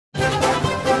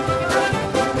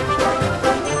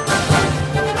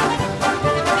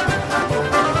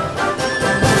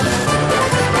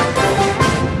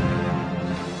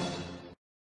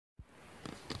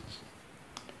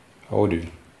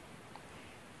Howdy.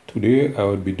 Today I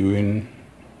will be doing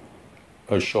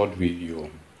a short video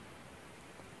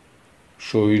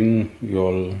showing you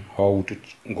all how to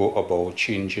go about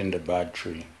changing the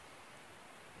battery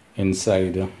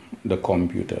inside the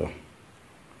computer.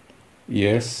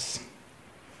 Yes,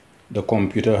 the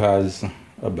computer has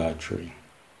a battery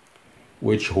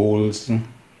which holds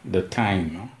the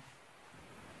time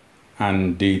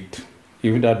and date.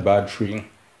 If that battery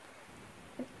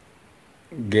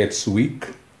gets weak,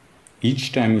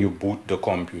 each time you boot the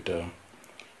computer,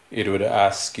 it would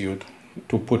ask you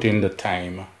to put in the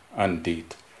time and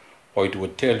date, or it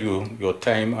would tell you your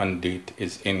time and date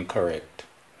is incorrect,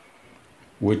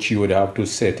 which you would have to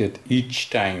set it each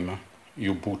time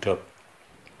you boot up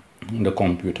the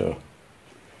computer.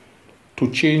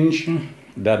 To change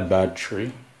that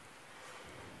battery,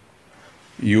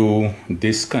 you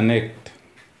disconnect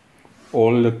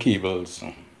all the cables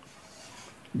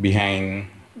behind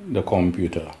the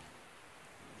computer.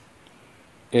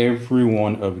 Every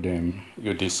one of them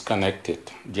you disconnect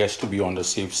it just to be on the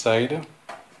safe side.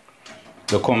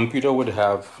 The computer would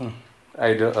have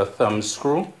either a thumb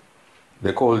screw,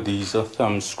 they call these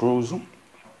thumb screws,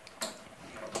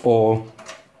 or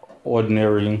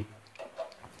ordinary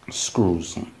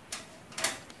screws.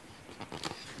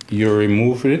 You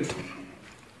remove it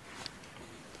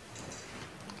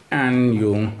and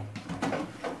you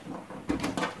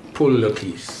pull the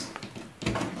keys.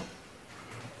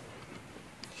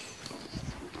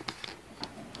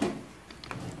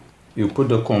 You put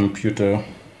the computer,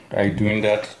 I'm doing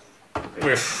that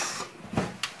with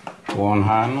one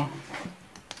hand.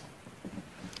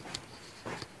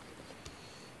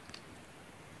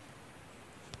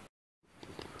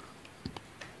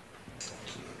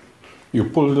 You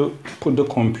put the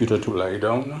computer to lie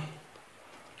down,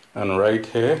 and right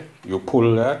here you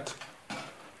pull that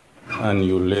and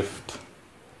you lift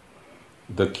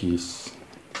the keys.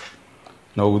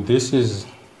 Now this is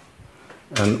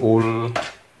an old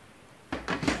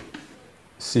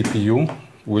CPU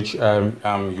which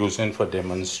I'm using for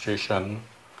demonstration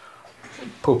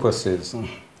purposes.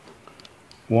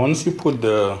 Once you put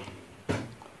the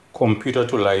computer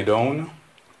to lie down,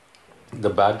 the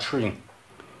battery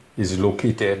is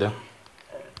located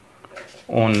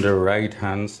on the right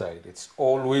hand side. It's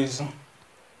always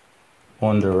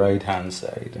on the right hand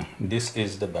side. This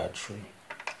is the battery.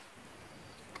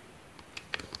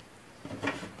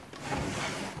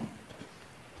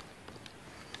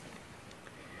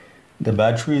 The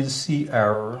battery is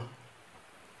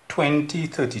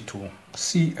CR2032,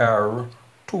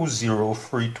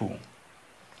 CR2032.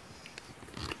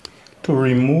 To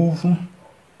remove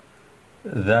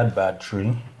that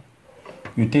battery,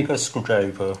 you take a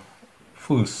screwdriver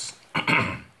first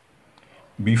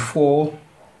before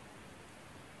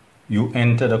you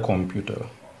enter the computer.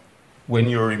 When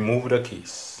you remove the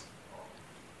case,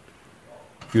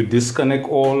 you disconnect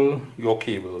all your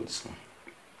cables.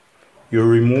 You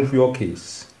remove your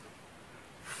case.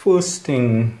 First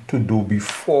thing to do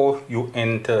before you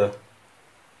enter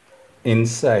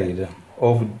inside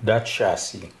of that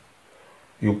chassis,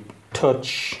 you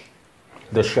touch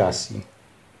the chassis.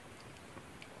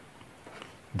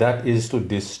 That is to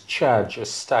discharge a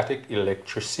static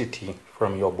electricity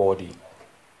from your body.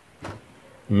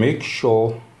 Make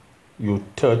sure you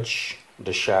touch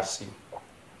the chassis.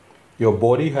 Your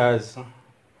body has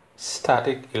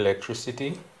static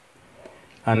electricity,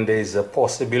 and there is a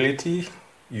possibility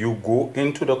you go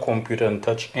into the computer and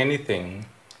touch anything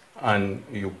and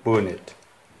you burn it.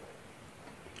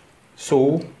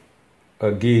 So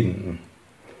again,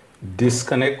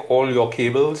 disconnect all your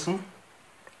cables,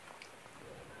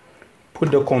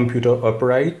 put the computer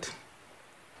upright,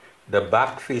 the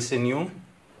back facing you,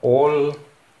 all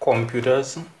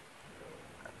computers.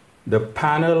 The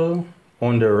panel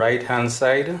on the right hand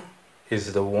side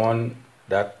is the one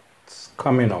that's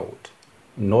coming out,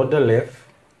 not the left.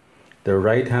 The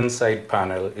right hand side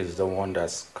panel is the one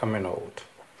that's coming out.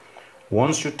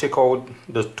 Once you take out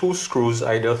the two screws,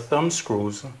 either thumb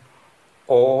screws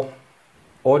or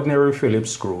ordinary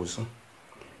Phillips screws,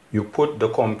 you put the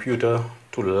computer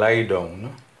to lie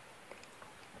down.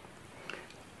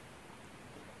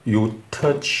 You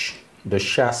touch the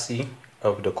chassis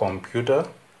of the computer.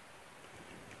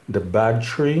 The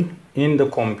battery in the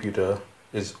computer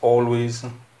is always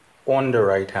on the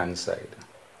right hand side.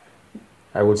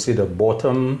 I would say the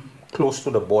bottom, close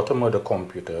to the bottom of the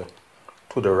computer,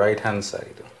 to the right hand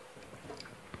side.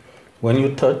 When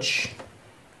you touch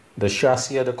the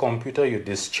chassis of the computer, you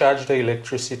discharge the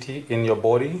electricity in your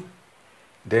body.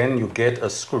 Then you get a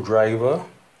screwdriver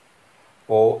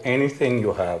or anything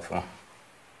you have,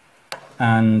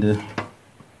 and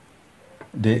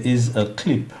there is a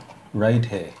clip right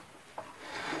here.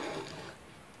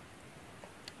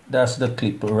 That's the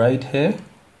clip right here.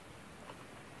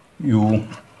 You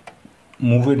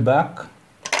move it back,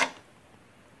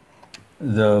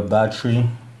 the battery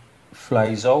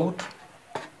flies out.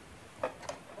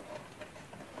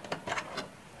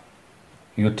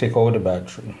 You take out the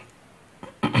battery.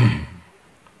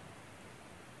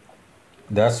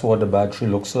 That's what the battery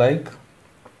looks like.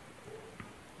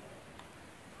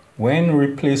 When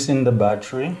replacing the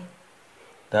battery,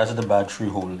 that's the battery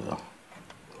holder.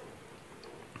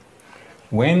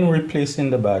 When replacing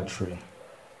the battery,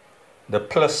 the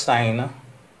plus sign,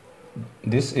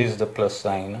 this is the plus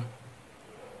sign,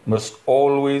 must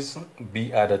always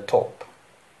be at the top.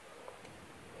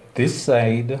 This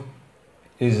side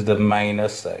is the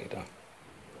minus side.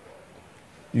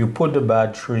 You put the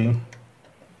battery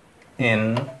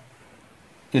in,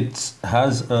 it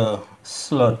has a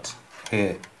slot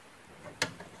here,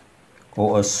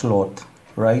 or a slot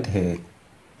right here.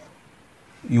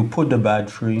 You put the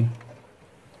battery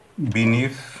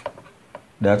beneath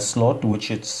that slot,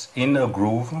 which is in a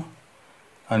groove,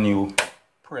 and you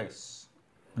press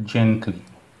gently.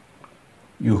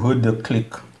 You heard the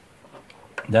click.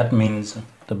 That means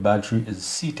the battery is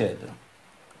seated.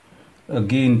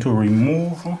 Again, to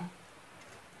remove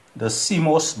the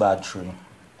CMOS battery,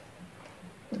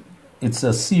 it's a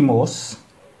CMOS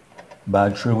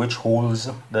battery which holds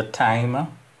the time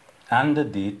and the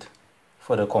date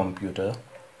for the computer,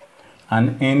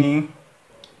 and any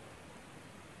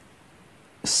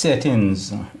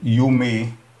settings you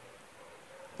may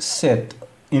set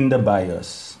in the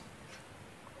BIOS.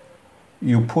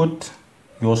 You put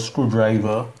your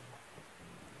screwdriver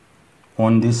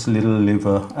on this little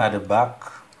lever at the back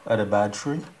of the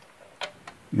battery.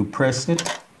 You press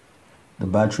it, the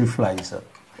battery flies up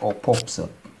or pops up.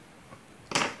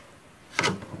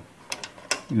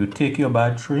 You take your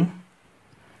battery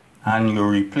and you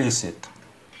replace it.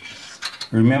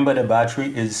 Remember, the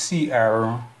battery is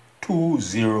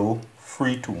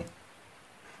CR2032.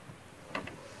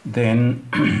 Then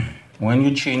when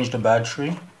you change the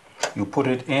battery, you put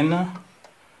it in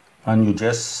and you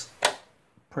just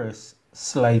press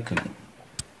slightly.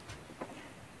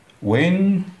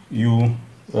 When you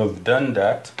have done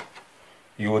that,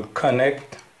 you would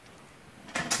connect.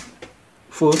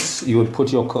 First, you would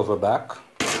put your cover back,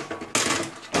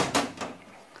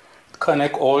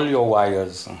 connect all your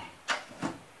wires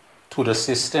to the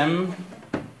system,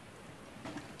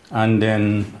 and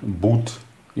then boot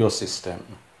your system.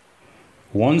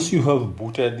 Once you have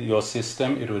booted your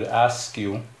system, it would ask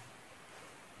you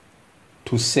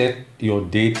to set your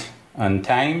date and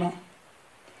time.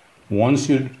 Once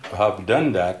you have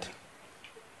done that,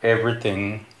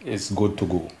 everything is good to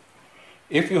go.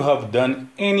 If you have done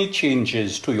any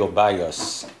changes to your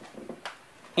BIOS,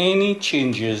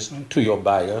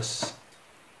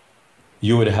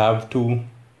 you would have to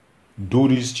do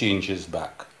these changes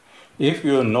back. If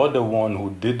you're not the one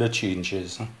who did the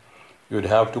changes, you'd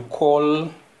have to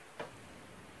call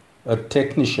a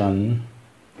technician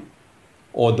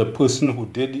or the person who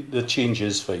did the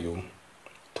changes for you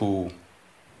to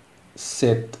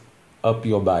set up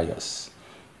your BIOS.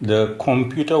 The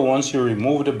computer, once you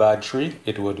remove the battery,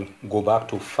 it would go back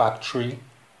to factory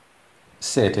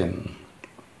setting.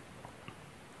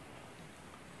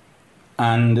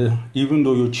 And even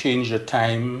though you change the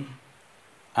time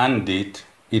and date,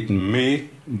 it may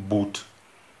boot,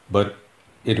 but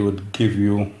it would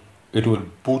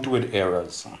boot with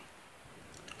errors.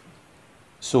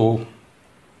 So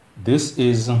this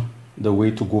is the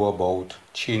way to go about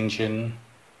changing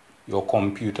your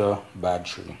computer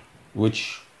battery,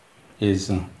 which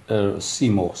is a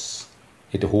CMOS.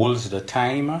 It holds the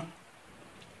time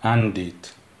and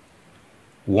date.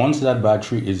 Once that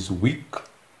battery is weak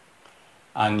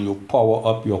and you power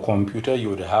up your computer, you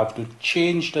would have to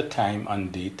change the time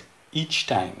and date each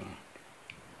time.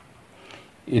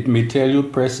 It may tell you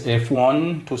press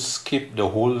F1 to skip the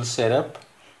whole setup.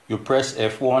 You press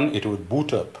F1, it would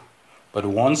boot up. But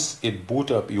once it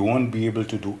boot up, you won't be able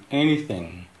to do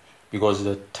anything because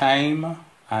the time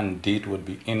and date would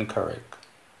be incorrect.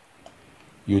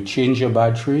 You change your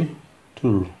battery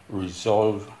to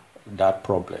resolve that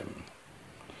problem.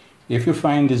 If you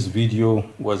find this video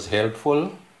was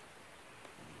helpful,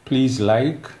 please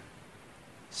like,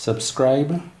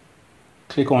 subscribe,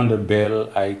 click on the bell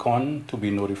icon to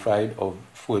be notified of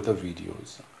further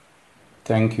videos.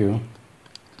 Thank you.